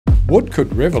Wood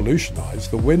could revolutionize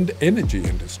the wind energy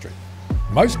industry.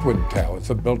 Most wind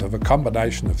towers are built of a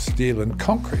combination of steel and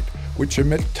concrete, which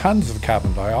emit tons of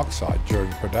carbon dioxide during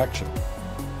production.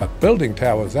 But building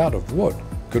towers out of wood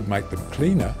could make them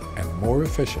cleaner and more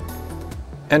efficient.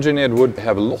 Engineered wood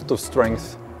have a lot of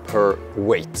strength per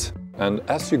weight. And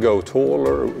as you go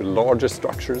taller, larger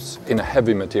structures in a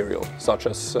heavy material, such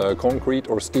as concrete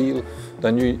or steel,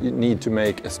 then you need to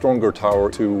make a stronger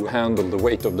tower to handle the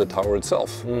weight of the tower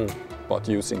itself. But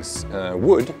using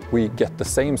wood, we get the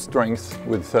same strength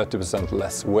with 30%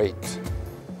 less weight.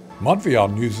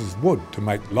 Modvion uses wood to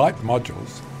make light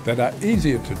modules that are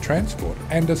easier to transport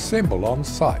and assemble on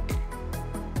site.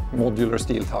 Modular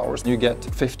steel towers, you get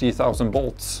 50,000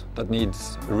 bolts that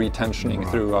needs retensioning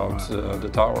throughout the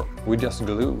tower. We just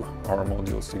glue our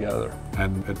modules together.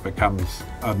 And it becomes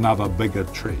another bigger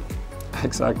tree.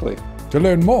 Exactly. To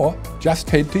learn more, just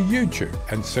head to YouTube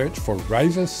and search for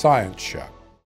Razor Science Show.